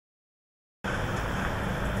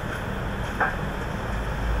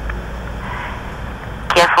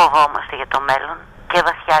φοβόμαστε για το μέλλον και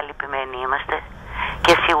βαθιά λυπημένοι είμαστε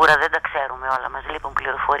και σίγουρα δεν τα ξέρουμε όλα, μας λείπουν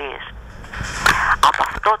πληροφορίες. Από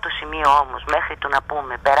αυτό το σημείο όμως μέχρι του να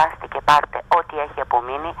πούμε περάστε και πάρτε ό,τι έχει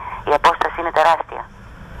απομείνει, η απόσταση είναι τεράστια.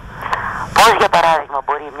 Πώς για παράδειγμα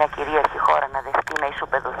μπορεί μια κυρίαρχη χώρα να δεχτεί να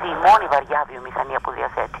ισοπεδωθεί η μόνη βαριά βιομηχανία που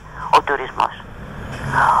διαθέτει, ο τουρισμός?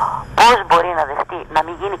 Πώς μπορεί να δεχτεί να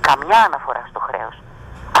μην γίνει καμιά αναφορά στο χρέος?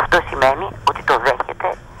 Αυτό σημαίνει ότι το δέχεται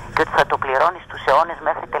και ότι θα το πληρώνει στους αιώνες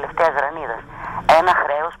μέχρι τελευταίας ρανίδας. Ένα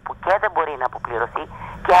χρέος που και δεν μπορεί να αποπληρωθεί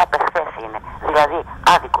και απεχθές είναι, δηλαδή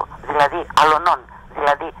άδικο, δηλαδή αλωνών,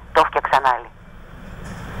 δηλαδή το φτιάξαν άλλοι.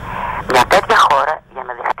 Μια τέτοια χώρα για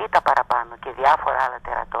να δεχτεί τα παραπάνω και διάφορα άλλα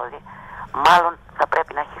τερατώδη, μάλλον θα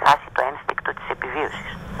πρέπει να έχει χάσει το ένστικτο της επιβίωσης.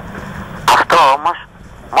 Αυτό όμως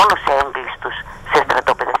μόνο σε έγκλειστους, σε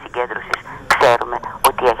στρατόπεδα συγκέντρωσης ξέρουμε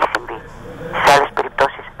ότι έχει συμβεί. Σε άλλες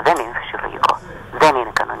περιπτώσεις δεν είναι φυσιολογικό, δεν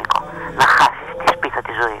είναι κανονικό να χάσεις τη σπίθα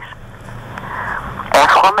της ζωής.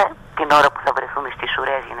 Εύχομαι την ώρα που θα βρεθούμε στις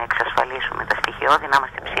ουρές για να εξασφαλίσουμε τα στοιχειώδη να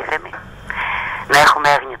είμαστε ψύχρεμοι, να έχουμε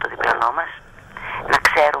έγνοια το διπλανό μας, να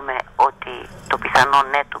ξέρουμε ότι το πιθανό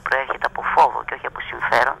ναι του προέρχεται από φόβο και όχι από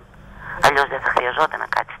συμφέρον, αλλιώς δεν θα χρειαζόταν να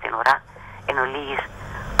κάτσει στην ουρά, εν ολίγης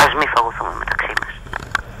ας μη φαγωθούμε μεταξύ μας.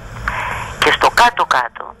 Και στο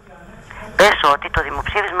κάτω-κάτω πες ότι το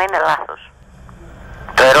δημοψήφισμα είναι λάθος.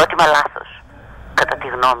 Το ερώτημα λάθος, κατά τη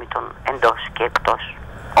γνώμη των εντός και εκτός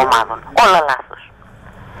ομάδων, όλα λάθος.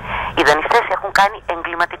 Οι δανειστές έχουν κάνει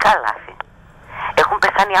εγκληματικά λάθη. Έχουν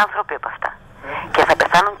πεθάνει άνθρωποι από αυτά. Και θα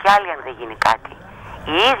πεθάνουν κι άλλοι αν δεν γίνει κάτι.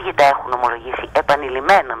 Οι ίδιοι τα έχουν ομολογήσει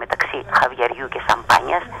επανειλημμένα μεταξύ χαβιαριού και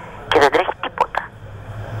σαμπάνιας και δεν τρέχει τίποτα.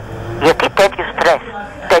 Γιατί τέτοιο στρες,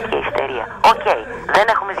 τέτοια ιστερία? Οκ, δεν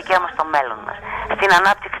έχουμε δικαίωμα στο μέλλον μας, στην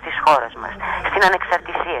ανάπτυξη της χώρας μας, στην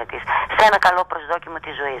ανεξαρτησία της, σε ένα καλό προσδόκιμο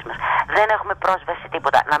της ζωής μας. Δεν έχουμε πρόσβαση σε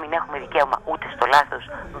τίποτα. Να μην έχουμε δικαίωμα ούτε στο λάθος.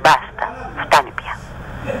 Μπάστα, φτάνει πια.